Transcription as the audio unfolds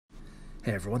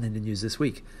Hey everyone, in the news this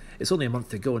week. It's only a month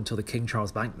to go until the King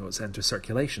Charles banknotes enter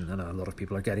circulation, and a lot of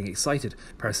people are getting excited.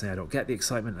 Personally, I don't get the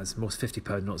excitement, as most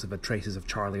 £50 notes have had traces of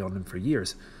Charlie on them for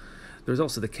years. There's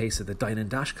also the case of the Dine and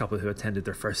Dash couple who attended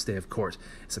their first day of court.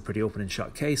 It's a pretty open and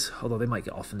shut case, although they might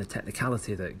get off in the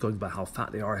technicality that, going by how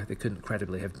fat they are, they couldn't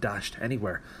credibly have dashed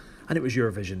anywhere. And it was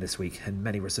Eurovision this week, and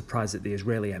many were surprised that the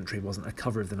Israeli entry wasn't a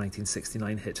cover of the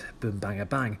 1969 hit Boom Bang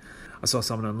Bang. I saw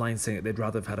someone online saying that they'd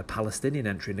rather have had a Palestinian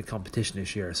entry in the competition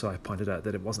this year, so I pointed out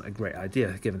that it wasn't a great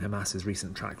idea, given Hamas's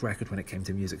recent track record when it came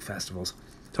to music festivals.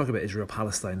 Talk about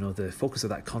Israel-Palestine, though, the focus of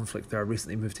that conflict there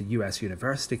recently moved to US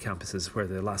university campuses, where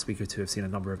the last week or two have seen a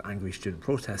number of angry student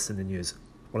protests in the news.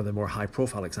 One of the more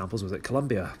high-profile examples was at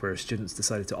Columbia, where students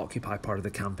decided to occupy part of the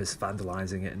campus,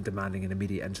 vandalising it and demanding an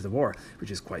immediate end to the war,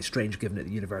 which is quite strange given that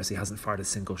the university hasn't fired a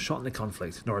single shot in the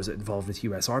conflict, nor is it involved with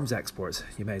US arms exports.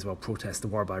 You may as well protest the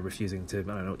war by refusing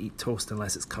to, eat toast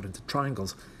unless it's cut into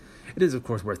triangles. It is, of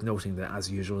course, worth noting that, as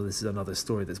usual, this is another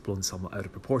story that's blown somewhat out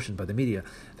of proportion by the media.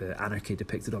 The anarchy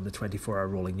depicted on the 24-hour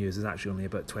rolling news is actually only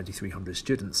about 2,300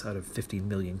 students out of 15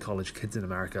 million college kids in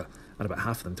America, and about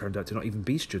half of them turned out to not even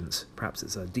be students. Perhaps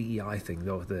it's a DEI thing,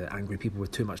 though. The angry people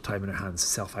with too much time in their hands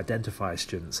self-identify as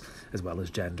students, as well as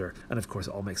gender. And of course,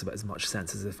 it all makes about as much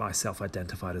sense as if I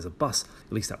self-identified as a bus.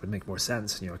 At least that would make more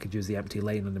sense. I could use the empty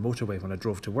lane on the motorway when I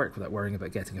drove to work without worrying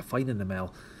about getting a fine in the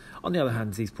mail. On the other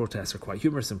hand, these protests are quite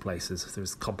humorous in places.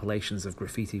 There's compilations of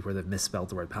graffiti where they've misspelled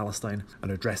the word Palestine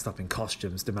and are dressed up in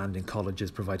costumes demanding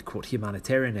colleges provide, quote,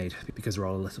 humanitarian aid because they're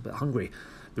all a little bit hungry.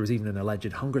 There was even an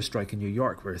alleged hunger strike in New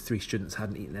York where 3 students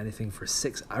hadn't eaten anything for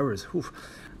 6 hours,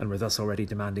 and were thus already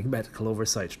demanding medical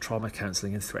oversight, trauma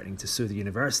counselling and threatening to sue the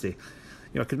university.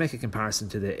 I could make a comparison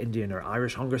to the Indian or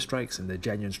Irish hunger strikes and the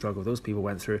genuine struggle those people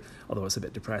went through, although it's a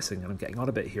bit depressing and I'm getting on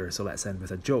a bit here, so let's end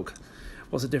with a joke.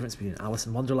 What's the difference between Alice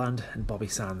in Wonderland and Bobby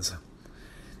Sands?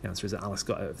 The answer is that Alice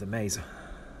got out of the maze.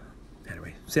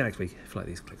 Anyway, see you next week. If you like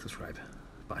these, click subscribe.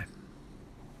 Bye.